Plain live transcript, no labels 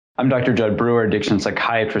I'm Dr. Judd Brewer, addiction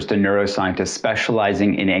psychiatrist and neuroscientist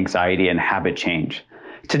specializing in anxiety and habit change.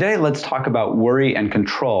 Today, let's talk about worry and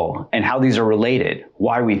control and how these are related,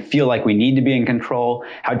 why we feel like we need to be in control,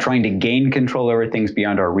 how trying to gain control over things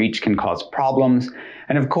beyond our reach can cause problems,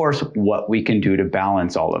 and of course, what we can do to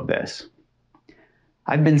balance all of this.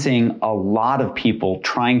 I've been seeing a lot of people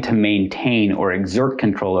trying to maintain or exert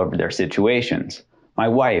control over their situations. My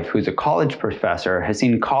wife, who's a college professor, has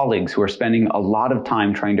seen colleagues who are spending a lot of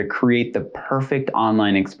time trying to create the perfect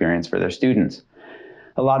online experience for their students.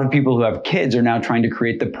 A lot of people who have kids are now trying to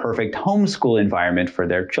create the perfect homeschool environment for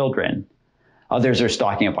their children. Others are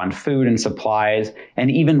stocking up on food and supplies, and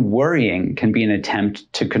even worrying can be an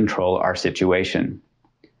attempt to control our situation.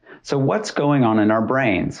 So what's going on in our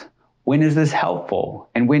brains? When is this helpful,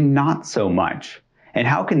 and when not so much? And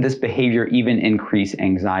how can this behavior even increase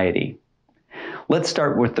anxiety? Let's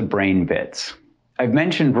start with the brain bits. I've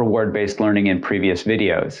mentioned reward-based learning in previous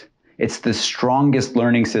videos. It's the strongest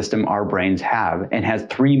learning system our brains have and has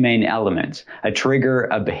three main elements: a trigger,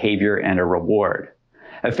 a behavior, and a reward.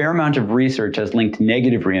 A fair amount of research has linked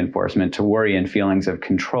negative reinforcement to worry and feelings of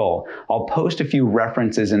control. I'll post a few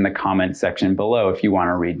references in the comments section below if you want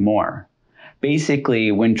to read more.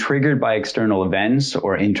 Basically, when triggered by external events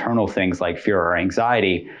or internal things like fear or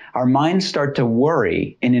anxiety, our minds start to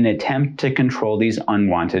worry in an attempt to control these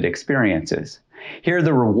unwanted experiences. Here,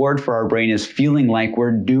 the reward for our brain is feeling like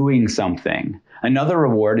we're doing something. Another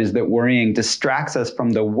reward is that worrying distracts us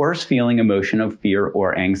from the worst feeling emotion of fear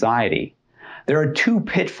or anxiety. There are two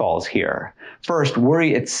pitfalls here. First,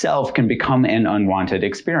 worry itself can become an unwanted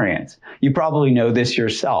experience. You probably know this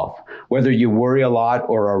yourself. Whether you worry a lot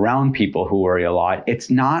or are around people who worry a lot, it's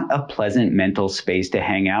not a pleasant mental space to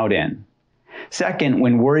hang out in. Second,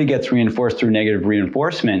 when worry gets reinforced through negative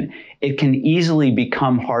reinforcement, it can easily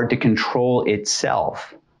become hard to control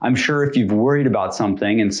itself. I'm sure if you've worried about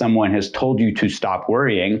something and someone has told you to stop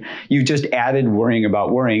worrying, you've just added worrying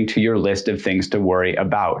about worrying to your list of things to worry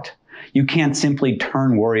about. You can't simply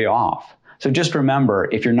turn worry off. So just remember,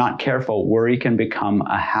 if you're not careful, worry can become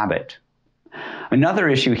a habit. Another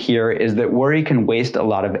issue here is that worry can waste a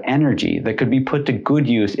lot of energy that could be put to good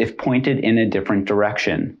use if pointed in a different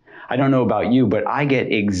direction. I don't know about you, but I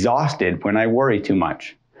get exhausted when I worry too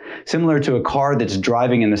much. Similar to a car that's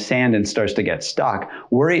driving in the sand and starts to get stuck,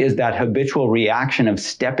 worry is that habitual reaction of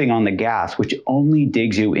stepping on the gas, which only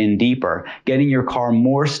digs you in deeper, getting your car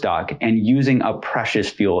more stuck and using up precious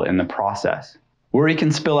fuel in the process. Worry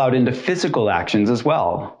can spill out into physical actions as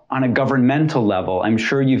well. On a governmental level, I'm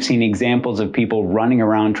sure you've seen examples of people running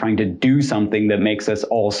around trying to do something that makes us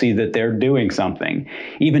all see that they're doing something,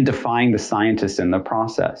 even defying the scientists in the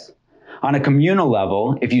process. On a communal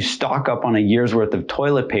level, if you stock up on a year's worth of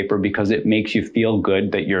toilet paper because it makes you feel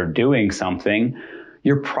good that you're doing something,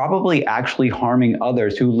 you're probably actually harming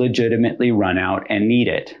others who legitimately run out and need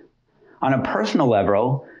it. On a personal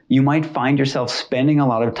level, you might find yourself spending a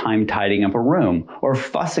lot of time tidying up a room or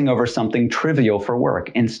fussing over something trivial for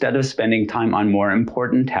work instead of spending time on more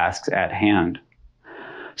important tasks at hand.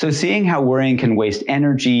 So seeing how worrying can waste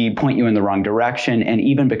energy, point you in the wrong direction, and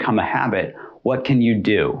even become a habit, what can you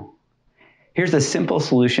do? Here's a simple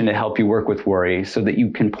solution to help you work with worry so that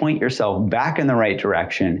you can point yourself back in the right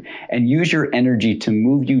direction and use your energy to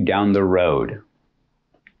move you down the road.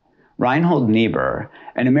 Reinhold Niebuhr,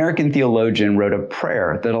 an American theologian, wrote a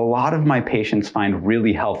prayer that a lot of my patients find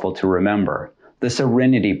really helpful to remember, the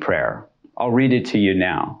Serenity Prayer. I'll read it to you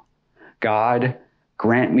now. God,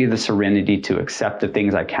 grant me the serenity to accept the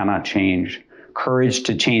things I cannot change, courage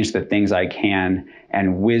to change the things I can,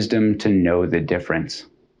 and wisdom to know the difference.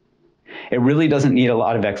 It really doesn't need a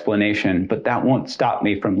lot of explanation, but that won't stop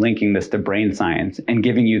me from linking this to brain science and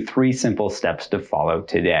giving you 3 simple steps to follow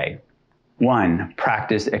today. 1,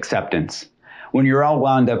 practice acceptance. When you're all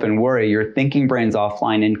wound up in worry, your thinking brain's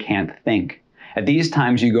offline and can't think. At these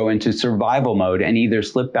times, you go into survival mode and either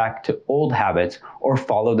slip back to old habits or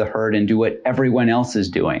follow the herd and do what everyone else is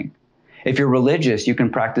doing. If you're religious, you can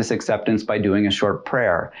practice acceptance by doing a short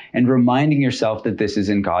prayer and reminding yourself that this is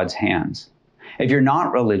in God's hands. If you're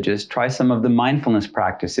not religious, try some of the mindfulness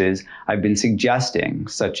practices I've been suggesting,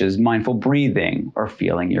 such as mindful breathing or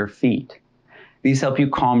feeling your feet. These help you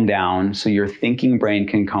calm down so your thinking brain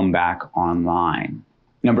can come back online.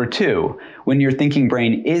 Number 2, when your thinking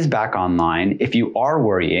brain is back online, if you are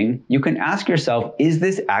worrying, you can ask yourself, is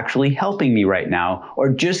this actually helping me right now or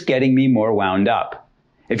just getting me more wound up?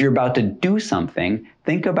 If you're about to do something,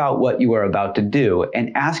 think about what you are about to do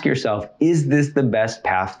and ask yourself, is this the best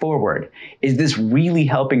path forward? Is this really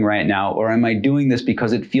helping right now, or am I doing this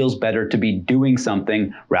because it feels better to be doing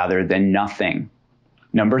something rather than nothing?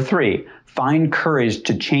 Number 3, find courage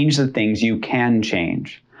to change the things you can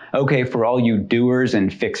change. Okay, for all you doers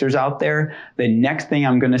and fixers out there, the next thing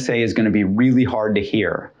I'm going to say is going to be really hard to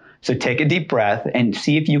hear. So take a deep breath and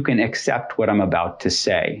see if you can accept what I'm about to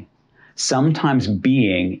say. Sometimes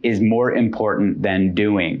being is more important than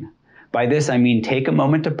doing. By this, I mean take a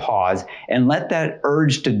moment to pause and let that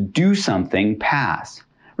urge to do something pass.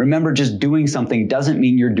 Remember, just doing something doesn't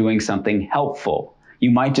mean you're doing something helpful.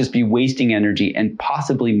 You might just be wasting energy and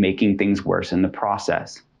possibly making things worse in the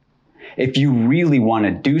process. If you really want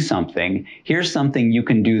to do something, here's something you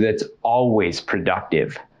can do that's always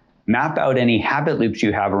productive. Map out any habit loops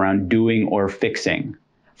you have around doing or fixing.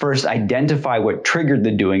 First, identify what triggered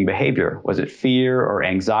the doing behavior. Was it fear or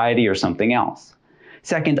anxiety or something else?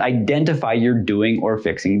 Second, identify your doing or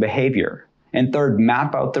fixing behavior. And third,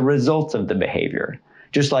 map out the results of the behavior.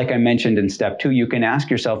 Just like I mentioned in step 2, you can ask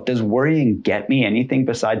yourself, does worrying get me anything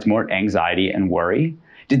besides more anxiety and worry?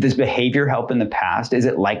 Did this behavior help in the past? Is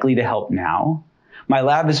it likely to help now? My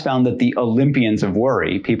lab has found that the Olympians of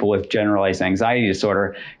worry, people with generalized anxiety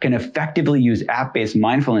disorder, can effectively use app-based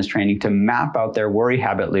mindfulness training to map out their worry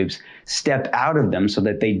habit loops, step out of them so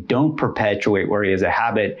that they don't perpetuate worry as a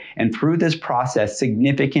habit, and through this process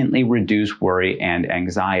significantly reduce worry and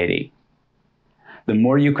anxiety. The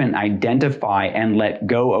more you can identify and let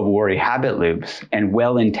go of worry habit loops and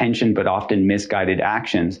well-intentioned but often misguided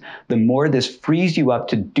actions, the more this frees you up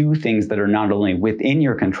to do things that are not only within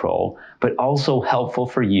your control, but also helpful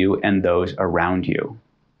for you and those around you.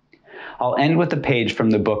 I'll end with a page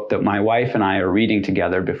from the book that my wife and I are reading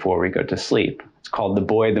together before we go to sleep. It's called The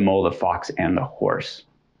Boy, the Mole, the Fox, and the Horse.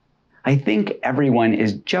 "I think everyone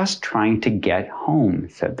is just trying to get home,"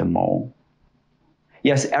 said the mole.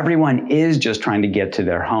 Yes, everyone is just trying to get to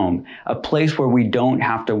their home, a place where we don't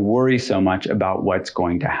have to worry so much about what's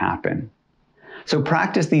going to happen. So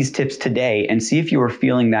practice these tips today and see if you are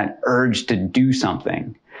feeling that urge to do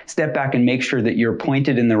something. Step back and make sure that you're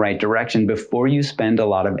pointed in the right direction before you spend a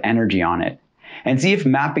lot of energy on it. And see if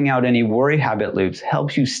mapping out any worry habit loops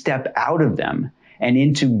helps you step out of them and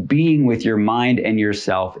into being with your mind and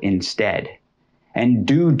yourself instead. And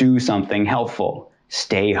do something helpful.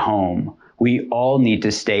 Stay home. We all need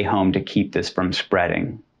to stay home to keep this from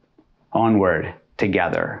spreading. Onward,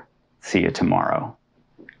 together. See you tomorrow.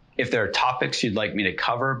 If there are topics you'd like me to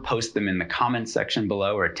cover, post them in the comments section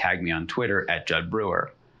below or tag me on Twitter @JuddBrewer.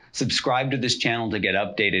 Subscribe to this channel to get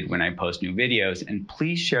updated when I post new videos, and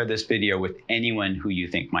please share this video with anyone who you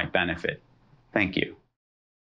think might benefit. Thank you.